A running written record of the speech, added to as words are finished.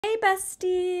Hey,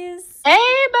 besties! Hey,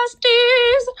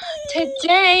 besties!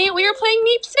 Today we are playing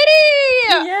Meep City!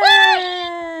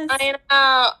 Yes! I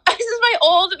know. This is my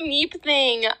old Meep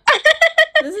thing.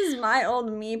 This is my old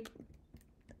Meep.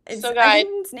 So, guys,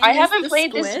 I haven't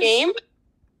played this game.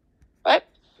 What?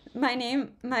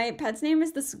 My pet's name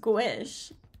is the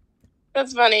Squish.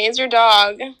 That's funny. It's your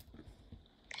dog.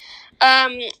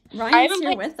 Ryan's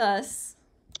here with us.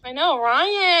 I know,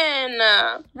 Ryan.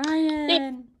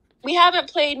 Ryan. We haven't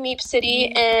played Meep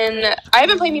City, and I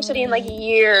haven't played Meep City in, like,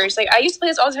 years. Like, I used to play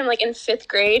this all the time, like, in 5th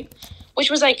grade, which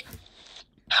was, like,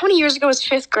 how many years ago was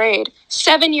 5th grade?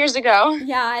 7 years ago.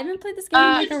 Yeah, I haven't played this game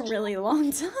in, like, a really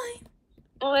long time.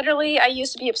 Literally, I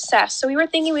used to be obsessed. So we were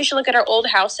thinking we should look at our old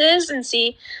houses and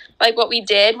see, like, what we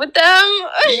did with them.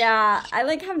 Yeah, I,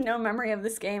 like, have no memory of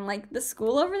this game. Like, the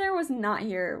school over there was not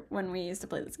here when we used to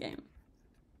play this game.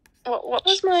 What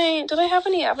was my... Did I have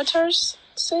any avatars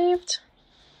saved?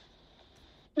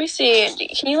 Let me see.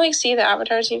 Can you, like, see the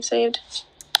avatars you've saved?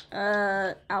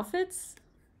 Outfits?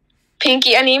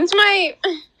 Pinky. I named my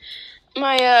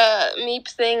Meep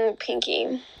thing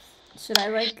Pinky. Should I,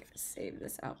 like, save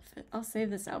this outfit? I'll save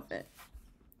this outfit.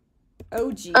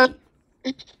 OG.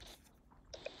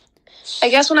 I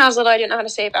guess when I was little, I didn't know how to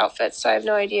save outfits, so I have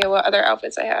no idea what other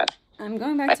outfits I had. I'm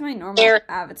going back to my normal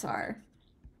avatar.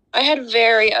 I had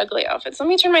very ugly outfits. Let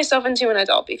me turn myself into an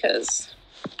adult because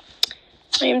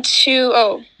I am too...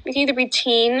 Oh, you can either be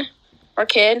teen or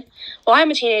kid. Well,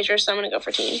 I'm a teenager, so I'm going to go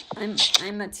for teen.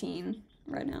 I'm a teen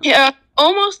right now. Yeah,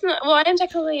 almost. Well, I am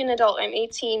technically an adult. I'm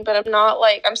 18, but I'm not,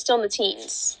 like, I'm still in the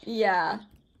teens. Yeah.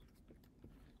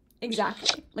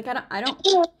 Exactly. Like, I don't...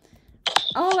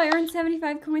 Oh, I earned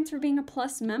 75 coins for being a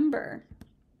Plus member.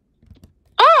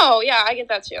 Oh, yeah, I get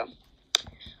that too.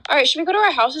 All right, should we go to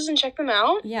our houses and check them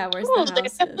out? Yeah, where's the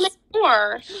houses?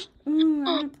 More. Ooh, I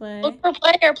want to play. Look for a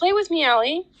player. Play with me,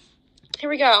 Allie. Here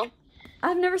we go.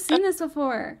 I've never seen this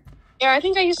before. Yeah, I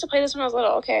think I used to play this when I was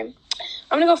little. Okay.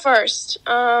 I'm going to go first.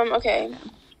 Okay.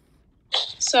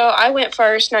 So I went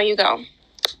first. Now you go.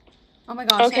 Oh my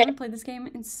gosh, I haven't played this game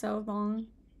in so long.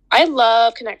 I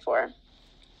love Connect 4.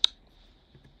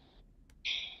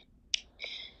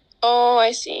 Oh,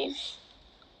 I see.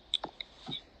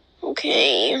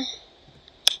 Okay.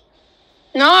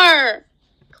 Nar!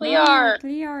 Clear.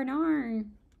 Clear, nar.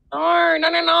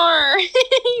 Nar.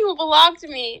 You blocked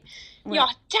me. Wait. You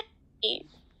audacity.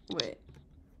 Wait.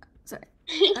 Sorry.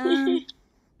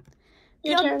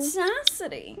 Your turn.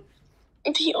 Audacity.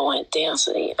 The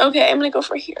audacity. Okay, I'm gonna go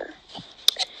for here.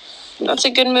 That's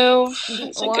a good move.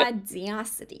 The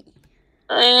audacity.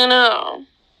 I know.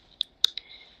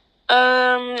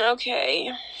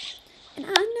 Okay. And I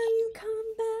know you come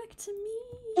back to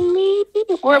me.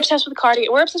 We're obsessed with Cardi.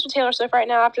 We're obsessed with Taylor Swift right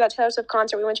now. After that Taylor Swift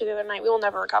concert we went to the other night, we will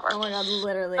never recover. Oh my god,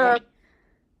 literally. 'Cause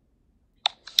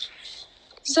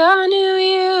I knew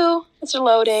you. It's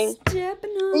loading.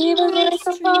 Stepping on Even the like a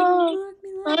street, ball.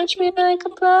 Watch me like a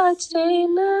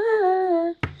bloodstained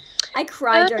eye. I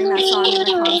cried during that song in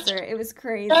the concert. It was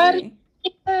crazy.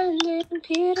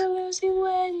 Peter losing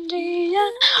Wendy.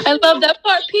 I love that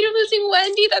part. Peter losing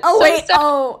Wendy. That's so sad.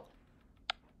 Oh.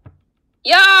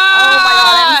 Yeah. Oh my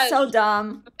god, I'm so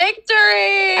dumb.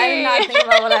 Victory. I did not think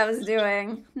about what I was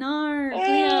doing. Nar,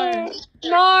 clear.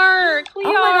 Nar, clear.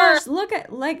 Oh my gosh, look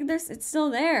at, like, it's still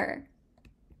there.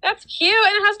 That's cute,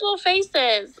 and it has little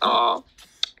faces. Aw.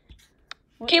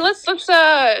 Okay, let's,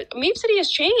 Meep City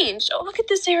has changed. Oh, look at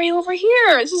this area over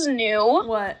here. This is new.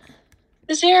 What?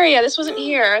 This area, this wasn't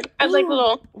here. It had, like,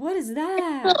 little... What is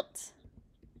that?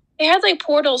 It had, like,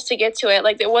 portals to get to it.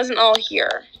 Like, it wasn't all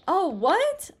here. Oh,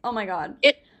 what? Oh my god.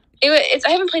 I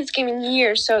haven't played this game in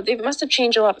years, so they must have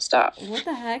changed a lot of stuff. What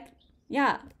the heck?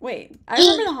 Yeah, wait. I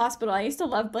remember the hospital. I used to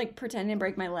love, like, pretending to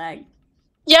break my leg.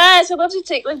 Yes, I love to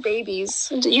take, like,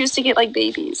 babies. I used to get, like,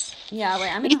 babies. Yeah,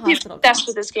 wait, I'm in the hospital. Obsessed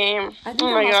with this game. I think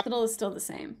the hospital is still the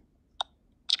same.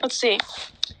 Let's see.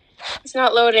 It's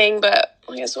not loading, but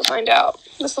I guess we'll find out.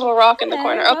 This little rock in the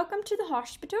corner. Oh. Welcome to the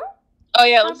hospital. Oh,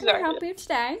 yeah, it How looks can I exactly. help you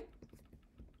today?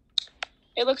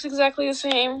 It looks exactly the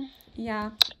same.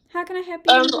 Yeah. How can I help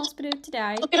you in the hospital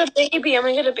today? Look at a baby. I'm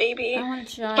gonna get a baby. I want a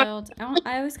child.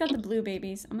 I always got the blue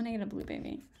babies. I'm gonna get a blue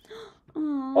baby.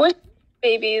 Aww. What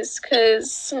babies?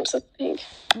 Cause I'm so pink.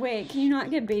 Wait, can you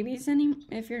not get babies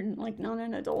if you're, like, not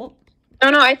an adult?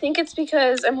 No, I think it's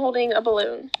because I'm holding a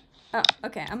balloon. Oh,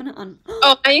 okay. I'm gonna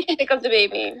Oh, now you can pick up the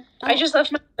baby. Oh. I just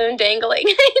left my balloon dangling.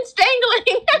 It's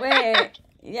dangling. Wait.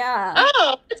 Yeah.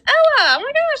 Oh, it's Ella. Oh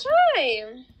my gosh, hi.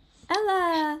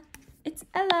 Ella. It's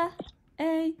Ella.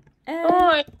 A.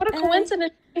 Oh, what a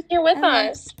coincidence she's here with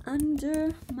us.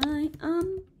 Under my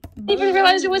umbrella. I didn't even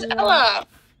realize it was Ella.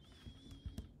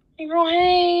 Hey, girl,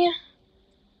 hey.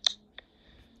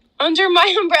 Under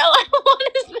my umbrella. What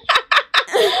is that?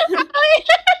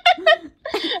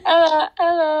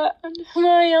 Ella, under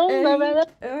my umbrella.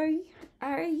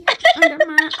 Under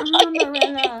my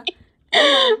umbrella.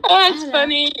 Oh, that's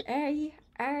funny.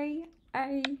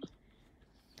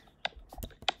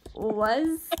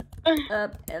 What's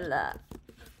up, Ella?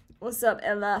 What's up,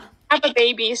 Ella? I have a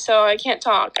baby, so I can't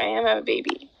talk. I have a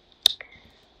baby.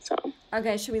 So.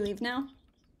 Okay, should we leave now?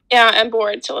 Yeah, I'm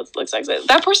bored, so it looks like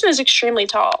that person is extremely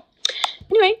tall.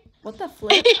 Anyway. What the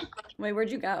flip? Wait,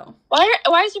 where'd you go?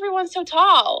 Why is everyone so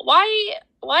tall? What?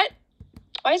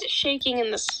 Why is it shaking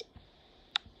in this?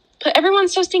 But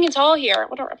everyone's so stinking tall here.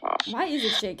 What a ripoff. Why is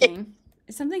it shaking?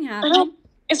 Is something happening?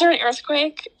 Is there an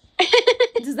earthquake?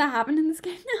 Does that happen in this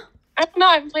game now? I don't know.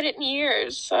 I haven't played it in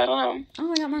years, so I don't know.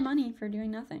 Oh, I got more money for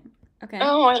doing nothing. Okay.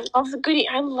 Oh, I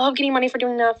love getting money for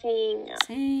doing nothing.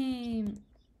 Same.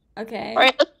 Okay. All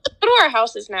right, let's go to our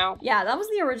houses now. Yeah, that was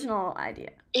the original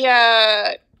idea.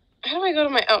 Yeah. How do I go to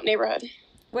my neighborhood?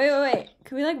 Wait.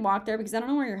 Can we, like, walk there? Because I don't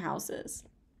know where your house is.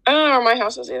 I don't know where my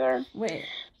house is either. Wait.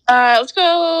 Let's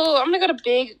go. I'm gonna go to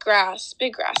Big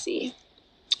Grassy.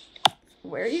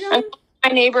 Where are you going?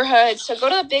 My neighborhood. So go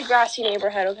to the Big Grassy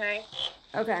neighborhood, okay?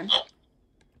 Okay.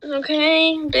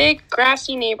 Okay, Big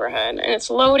Grassy neighborhood. And it's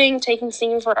loading, taking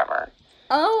forever.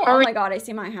 Oh my god, I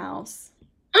see my house.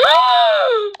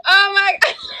 Oh my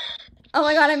god. Oh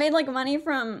my god, I made, like, money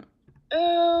from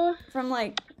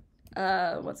like,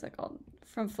 what's that called?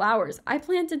 From flowers. I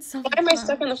planted so much. Why am I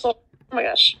stuck on the floor? Oh my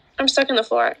gosh. I'm stuck on the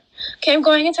floor. Okay, I'm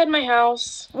going inside my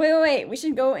house. Wait. We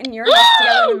should go in your house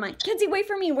together and mine. Kenzie, wait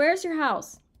for me. Where's your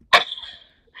house? I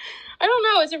don't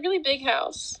know. It's a really big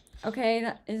house. Okay,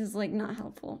 that is, like, not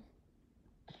helpful.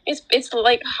 It's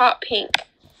like hot pink.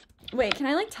 Wait, can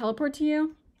I, like, teleport to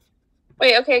you?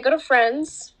 Wait, okay, go to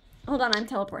friends. Hold on, I'm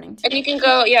teleporting to you. And you can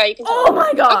go, yeah, you can teleport. Oh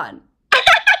my god!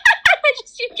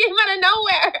 You came out of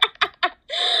nowhere.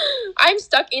 I'm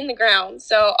stuck in the ground,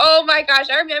 so, oh my gosh,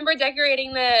 I remember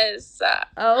decorating this.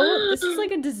 Oh, this is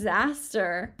like a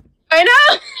disaster. I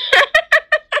know!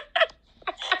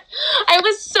 I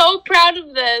was so proud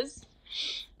of this.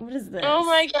 What is this? Oh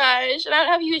my gosh, and I would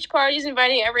have huge parties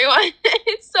inviting everyone.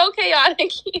 It's so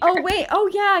chaotic here. Oh wait, oh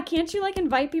yeah, can't you like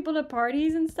invite people to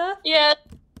parties and stuff? Yeah.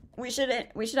 We should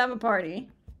have a party.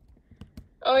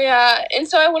 Oh yeah, and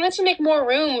so I wanted to make more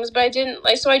rooms, but I didn't,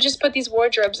 like, so I just put these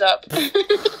wardrobes up.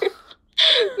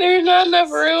 There's not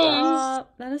enough rooms.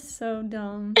 Stop. That is so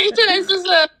dumb. This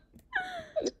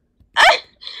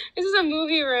is a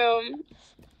movie room.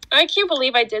 I can't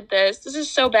believe I did this. This is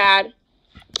so bad.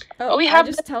 Oh, we have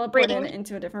just teleported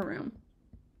into a different room.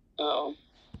 Oh.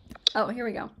 Oh, here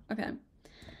we go. Okay.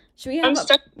 Should we have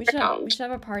we should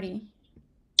have a party.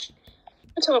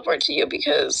 I'll teleport to you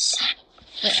because...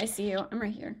 Wait, I see you. I'm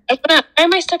right here. Why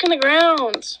am I stuck in the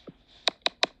ground?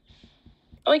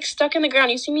 I'm, like, stuck in the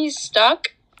ground. You see me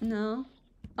stuck? No.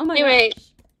 Oh my Anyway, gosh.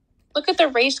 Look at the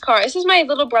race car. This is my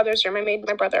little brother's room. I made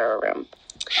my brother a room.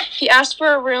 He asked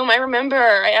for a room. I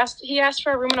remember. He asked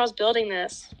for a room when I was building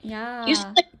this. Yeah. He used to,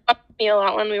 like, talk to me a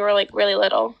lot when we were, like, really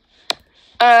little.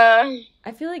 I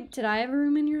feel like, did I have a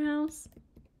room in your house?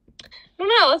 I don't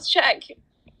know. Let's check.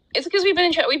 It's because we've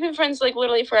been friends, like,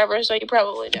 literally forever, so you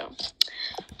probably do.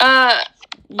 Yeah.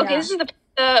 Okay, this is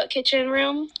the kitchen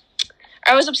room.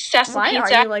 I was obsessed with pizza.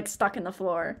 Why are you, like, stuck in the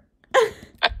floor?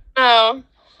 Oh.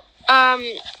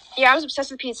 Yeah, I was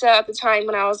obsessed with pizza at the time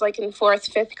when I was, like, in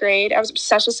 4th, 5th grade. I was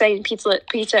obsessed with saying pizza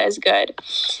is good.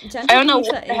 Gentle I don't know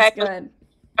pizza what the heck. Good.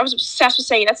 I was obsessed with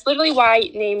saying it. That's literally why I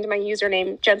named my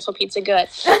username Gentle Pizza Good.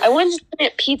 I wanted to say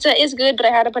pizza is good, but I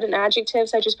had to put an adjective,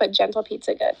 so I just put Gentle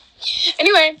Pizza Good.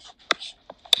 Anyway.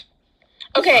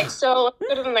 Okay, so let's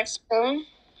go to the next room.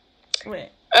 Wait.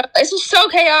 This is so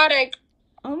chaotic.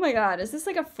 Oh my god, is this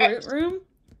like a fruit room?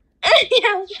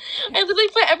 Yeah. I literally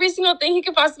put every single thing you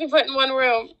could possibly put in one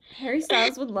room. Harry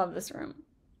Styles would love this room.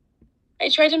 I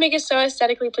tried to make it so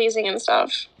aesthetically pleasing and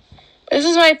stuff. This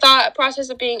is my thought process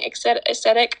of being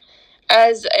aesthetic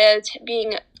as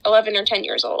being 11 or 10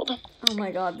 years old. Oh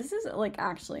my god, this is, like,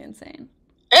 actually insane.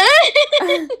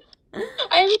 I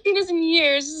haven't seen this in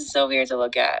years. This is so weird to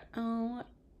look at. Oh.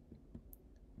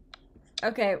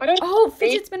 Okay. Oh,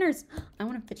 fidget spinners. I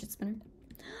want a fidget spinner.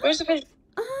 Where's the fidget?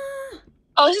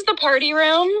 Oh, this is the party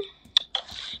room.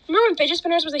 Remember when fidget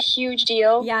spinners was a huge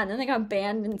deal? Yeah, and then they got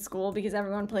banned in school because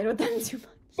everyone played with them too much.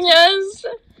 Yes.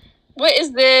 What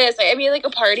is this? I made, like, a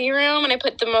party room, and I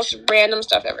put the most random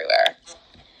stuff everywhere.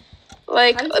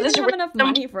 Like, how did you have enough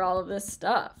money for all of this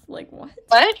stuff? Like, what?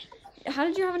 What? How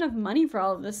did you have enough money for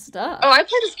all of this stuff? Oh, I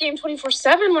played this game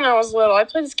 24/7 when I was little. I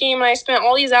played this game, and I spent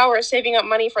all these hours saving up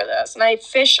money for this, and I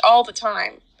fish all the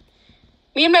time.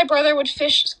 Me and my brother would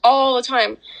fish all the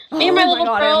time. Me and my little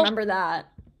bro, I remember that.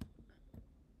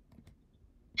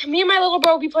 Me and my little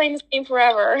bro would be playing this game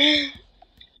forever.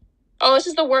 Oh, this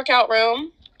is the workout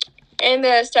room in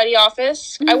the study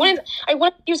office. I wouldn't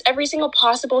use every single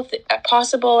possible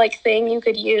like thing you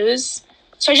could use.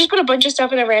 So I just put a bunch of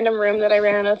stuff in a random room that I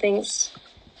ran out of things.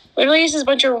 Literally, this is a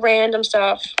bunch of random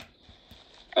stuff.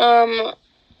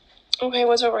 Okay,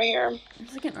 what's over here?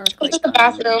 There's like an earthquake. This is the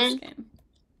bathroom.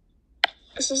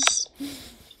 This is...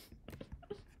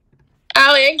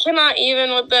 Allie, I cannot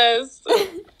even with this.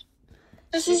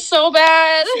 This is so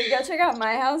bad. Should we go check out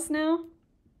my house now?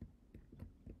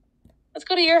 Let's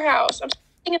go to your house. I'm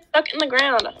stuck in the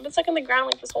ground. I've been stuck in the ground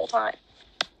like this whole time.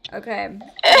 Okay.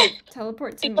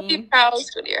 Teleport to me. Go to your house.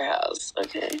 Go to your house.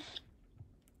 Okay.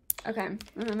 Okay. I'm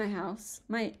at my house.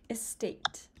 My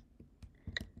estate.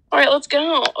 All right, let's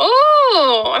go.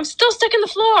 Oh, I'm still stuck in the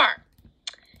floor.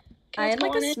 I had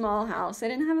like a small house. I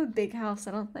didn't have a big house,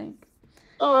 I don't think.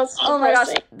 Oh, that's depressing. Oh my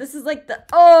gosh. This is like the...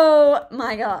 Oh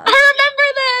my gosh. I remember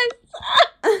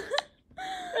this.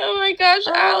 Oh my gosh,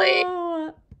 Allie.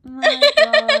 Oh my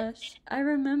gosh. I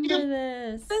remember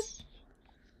this.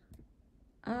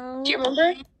 Oh. Do you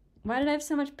remember? Why did I have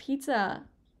so much pizza?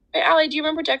 Hey, Allie, do you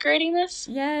remember decorating this?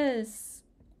 Yes.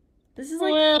 This is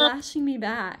like flashing me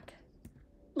back.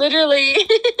 Literally.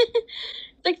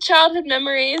 Like childhood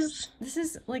memories. This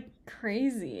is like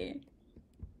crazy.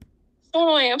 So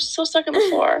annoying. I'm still stuck on the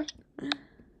floor.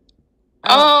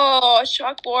 Oh, a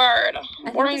chalkboard.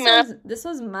 This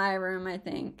was my room, I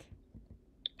think.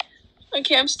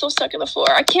 Okay, I'm still stuck in the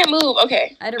floor. I can't move.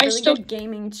 Okay. I had a really good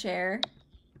gaming chair.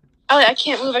 Oh, I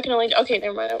can't move. I can only... Okay,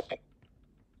 never mind.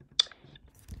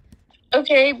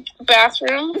 Okay,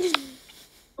 bathroom.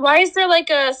 Why is this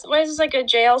like a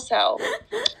jail cell?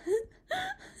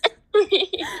 I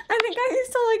think I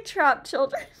used to like trap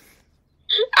children.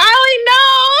 Allie, no!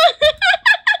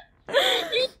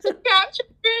 You used to trap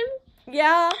children?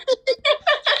 Yeah.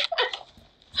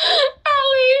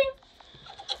 Allie.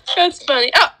 That's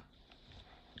funny. Oh!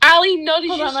 Allie, no, did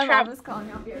Hold you on, my trap... mom is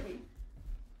calling. I'll be right back.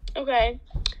 Okay.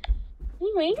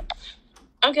 Anyway,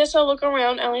 I guess I'll look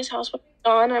around Allie's house with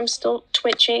Dawn. I'm still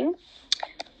twitching.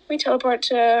 Let me teleport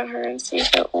to her and see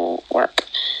if it will work.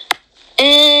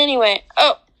 Anyway,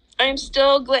 I'm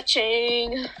still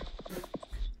glitching.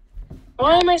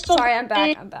 Why am I still... Sorry, I'm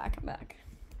back.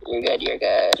 You're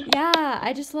good. Yeah,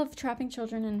 I just love trapping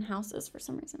children in houses for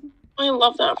some reason. I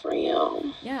love that for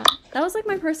you. Yeah, that was like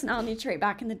my personality trait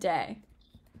back in the day.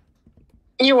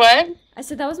 You what? I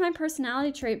said that was my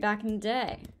personality trait back in the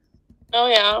day. Oh,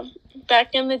 yeah.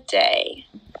 Back in the day.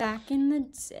 Back in the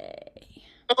day.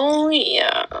 Oh,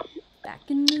 yeah. Back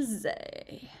in the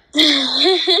day.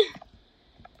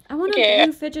 I want a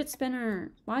blue fidget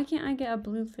spinner. Why can't I get a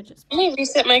blue fidget spinner? Let me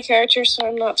reset my character so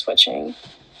I'm not twitching.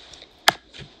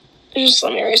 Just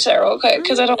let me reset real quick,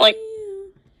 because I don't like...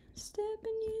 Stepping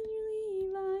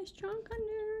in your Levi's, drunk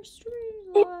under a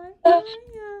street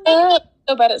light.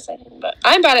 So bad at singing, but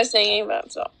I'm bad at singing,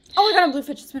 but so. Oh, I got a blue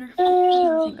fidget spinner.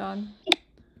 Oh, thank God.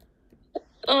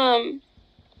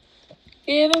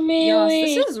 Giving me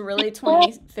this is really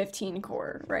 2015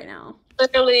 core right now.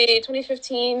 Literally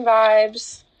 2015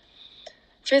 vibes.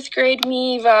 5th grade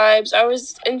me vibes. I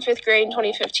was in 5th grade in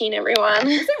 2015, everyone.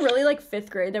 Was it really like 5th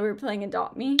grade that we were playing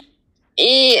Adopt Me?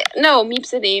 No, Meep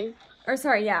City. Or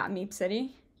sorry, yeah, Meep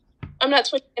City. I'm not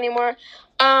switching anymore.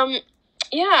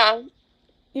 Yeah.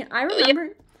 Yeah, I remember.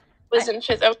 Was in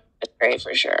 5th grade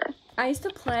for sure. I used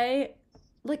to play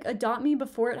like Adopt Me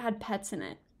before it had pets in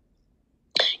it.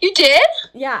 You did?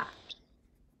 Yeah.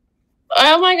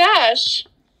 Oh my gosh.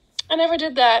 I never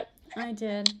did that. I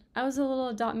did. I was a little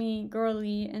Adopt Me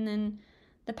girly, and then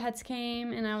the pets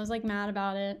came, and I was like mad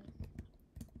about it.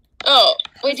 Oh,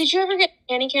 wait, did you ever get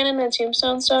Candy Cannon and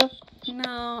Tombstone stuff?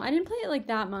 No, I didn't play it like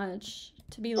that much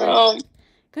to be like,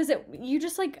 because you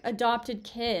just like adopted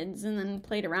kids and then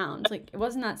played around. Like it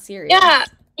wasn't that serious. Yeah,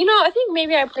 I think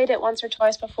maybe I played it once or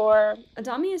twice before.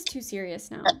 Adopt Me is too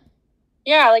serious now.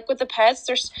 Yeah, like with the pets,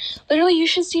 there's literally, you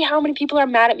should see how many people are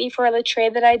mad at me for the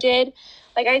trade that I did.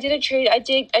 Like I did a trade. I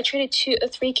traded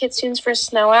 3 kitsunes for a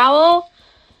snow owl,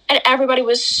 and everybody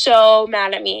was so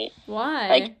mad at me. Why?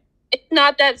 Like it's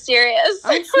not that serious.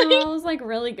 Aren't snow owls like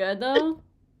really good though?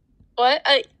 What?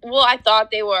 Well, I thought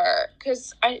they were,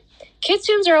 because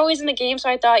kitsunes are always in the game, so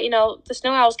I thought, the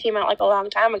snow owls came out like a long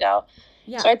time ago.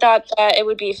 Yeah. So I thought that it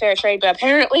would be a fair trade, but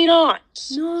apparently not.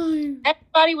 No.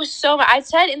 Everybody was so mad. I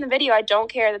said in the video, I don't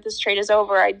care that this trade is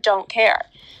over. I don't care.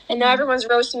 And now everyone's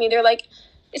roasting me. They're like,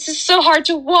 this is so hard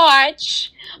to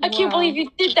watch. I can't believe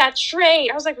you did that trade.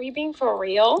 I was like, are you being for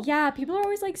real? Yeah, people are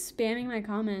always like spamming my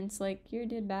comments like, you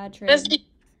did bad trade.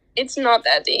 it's not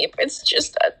that deep. It's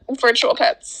just virtual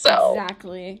pets. So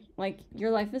exactly, like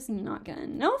your life is not gonna.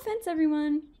 No offense,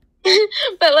 everyone.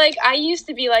 But like I used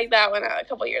to be like that when a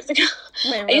couple years ago.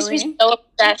 Wait, really? I used to be so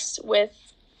obsessed with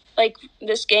like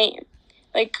this game,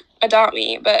 like Adopt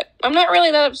Me. But I'm not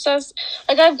really that obsessed.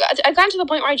 Like I've gotten to the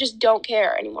point where I just don't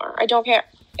care anymore. I don't care.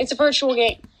 It's a virtual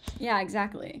game. Yeah,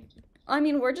 exactly. I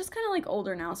mean, we're just kind of like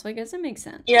older now, so I guess it makes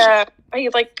sense. Yeah,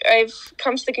 I've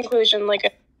come to the conclusion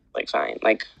like fine,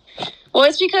 like. Well,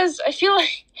 it's because I feel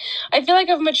like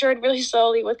I've matured really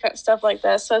slowly with stuff like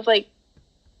this. So like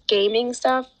gaming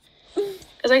stuff.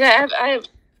 Because like I have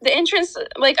the entrance,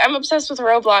 like I'm obsessed with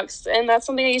Roblox, and that's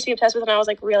something I used to be obsessed with when I was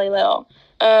like really little.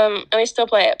 And I still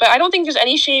play it, but I don't think there's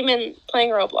any shame in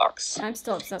playing Roblox. I'm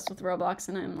still obsessed with Roblox,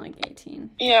 and I'm like 18.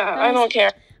 Yeah, guys, I don't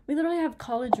care. We literally have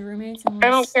college roommates, and I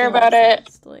don't care about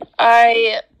obsessed. It. Like,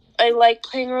 I like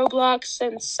playing Roblox,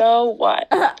 and so what?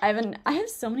 I have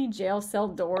so many jail cell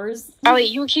doors. Alli,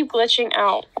 you keep glitching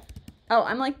out. Oh,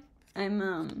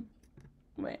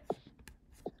 wait.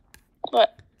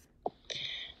 What?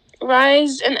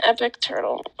 Rise an epic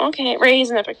turtle. Okay, raise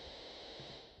an epic.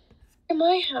 In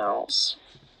my house.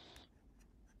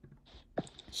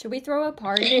 Should we throw a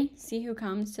party? See who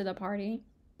comes to the party?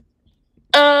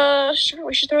 Sure.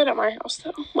 We should throw it at my house,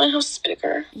 though. My house is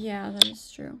bigger. Yeah, that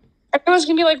is true. Everyone's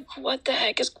gonna be like, what the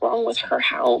heck is wrong with her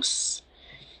house?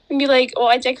 And be like, well,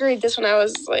 I decorated this when I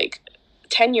was, like,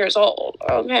 10 years old.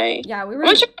 Okay. Yeah, we were... I'm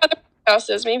gonna check other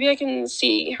houses. Maybe I can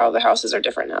see how the houses are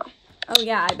different now. Oh,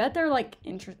 yeah. I bet they're, like,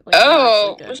 interesting. Like,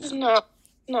 oh, this is not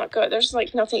good. There's,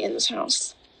 like, nothing in this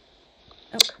house.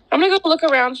 Oh. I'm gonna go look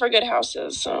around for good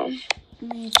houses, so...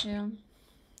 Me too.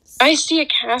 I see a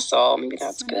castle. Maybe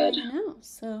that's good. I know,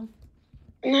 so...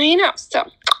 Now you know, so...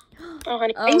 Oh,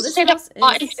 honey. I used to say that a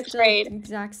lot in 5th grade.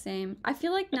 Exact same. I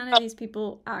feel like none of these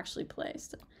people actually play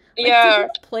still. Like, yeah. Do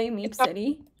people play Meep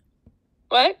City?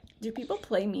 What? Do people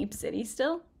play Meep City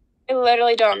still? I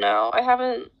literally don't know.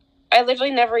 I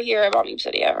literally never hear about Meep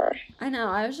City ever. I know.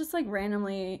 I was just like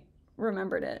randomly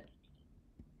remembered it.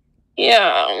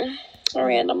 Yeah.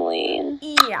 Randomly.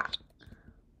 Yeah.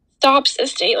 Stop's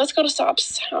estate. Let's go to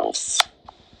Stop's house.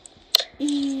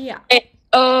 Yeah.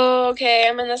 Oh, okay.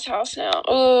 I'm in this house now.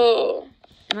 Oh.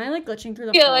 Am I like glitching through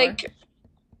the floor? Like,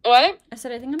 what? I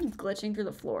said I think I'm glitching through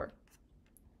the floor.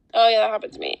 Oh, yeah, that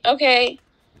happened to me. Okay.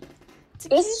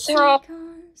 This is how...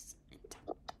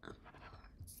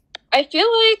 I feel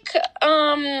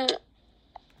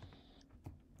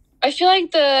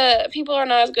like the people are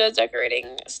not as good at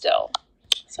decorating still.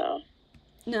 So.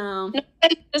 No.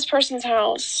 This person's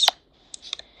house.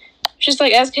 It's just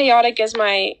like as chaotic as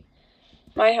my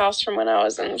house from when I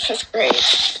was in 5th grade.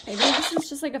 Maybe this is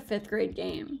just like a 5th grade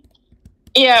game.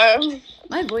 Yeah.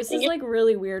 My voice is like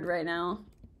really weird right now.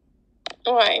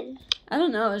 Why? I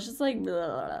don't know. It's just like blah,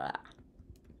 blah, blah.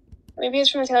 Maybe it's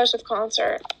from the Taylor Swift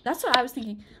concert. That's what I was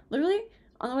thinking. Literally,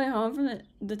 on the way home from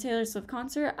the Taylor Swift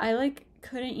concert, I like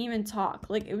couldn't even talk.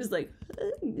 Like it was like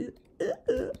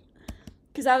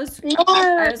because I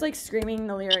was like screaming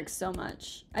the lyrics so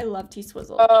much. I love T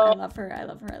Swizzle. I love her. I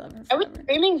love her. I love her forever. I was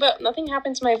screaming, but nothing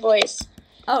happened to my voice.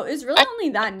 Oh, it was really only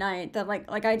that night that like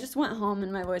I just went home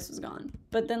and my voice was gone.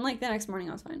 But then like the next morning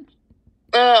I was fine.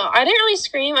 I didn't really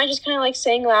scream. I just kind of like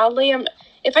sang loudly.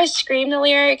 If I scream the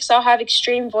lyrics, I'll have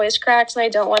extreme voice cracks, and I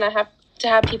don't want to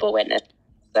have people witness.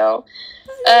 So,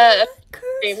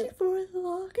 crazy for the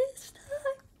longest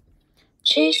time.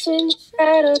 Chasing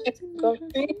shadows, go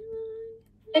free.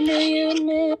 I knew you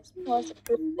missed once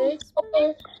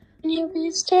before, and you'll be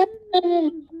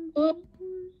standing.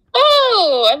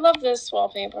 Oh, I love this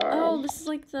wallpaper. Oh, this is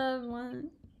like the one.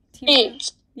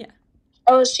 Thanks. Yeah.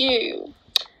 Oh, it's you.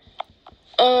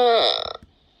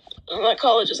 My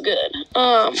college is good.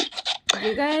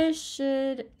 You guys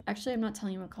should... Actually, I'm not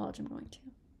telling you what college I'm going to.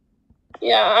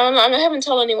 Yeah, I haven't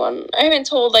told anyone. I haven't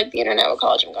told, like, the internet what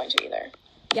college I'm going to either.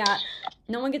 Yeah,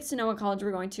 no one gets to know what college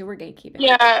we're going to. We're gatekeeping.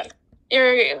 Yeah,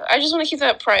 I just want to keep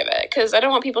that private, because I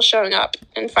don't want people showing up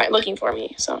and looking for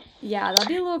me, so. Yeah, that'd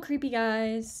be a little creepy,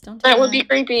 guys. Don't do that. That would be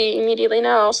creepy immediately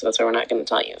now, so that's why we're not going to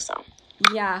tell you, so.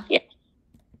 Yeah. Yeah.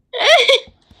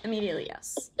 Immediately,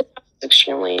 yes.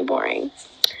 Extremely boring.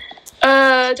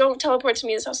 Don't teleport to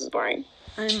me. This house is boring.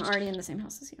 I'm already in the same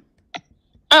house as you.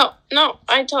 Oh, no.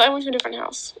 I went to a different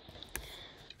house.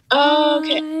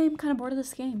 Okay. I'm kind of bored of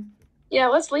this game. Yeah,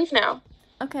 let's leave now.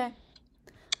 Okay.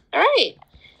 Alright.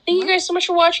 Thank you guys so much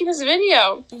for watching this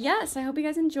video. Yes, I hope you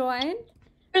guys enjoyed.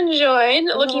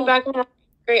 Looking back on not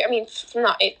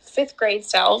 5th grade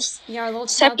selves. Yeah, our little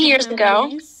 7 years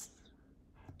ago.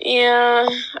 Yeah,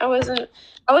 I was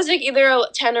like either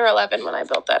 10 or 11 when I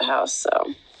built that house,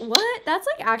 so. What? That's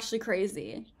like actually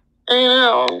crazy. I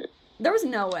know. There was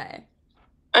no way.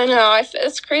 I know.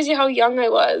 It's crazy how young I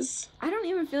was. I don't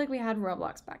even feel like we had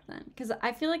Roblox back then. Because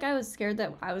I feel like I was scared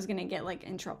that I was going to get, like,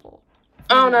 in trouble.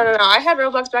 Oh, no. I had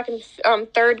Roblox back in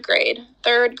 3rd grade.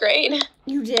 3rd grade.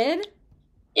 You did?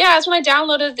 Yeah, that's when I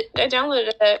downloaded it.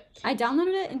 I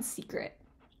downloaded it in secret.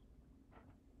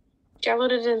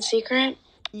 Downloaded it in secret?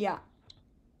 Yeah.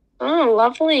 Oh,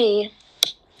 lovely.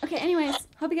 Okay, anyways,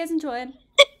 hope you guys enjoyed.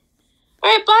 All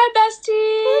right, bye,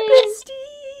 bestie. Bye, bestie.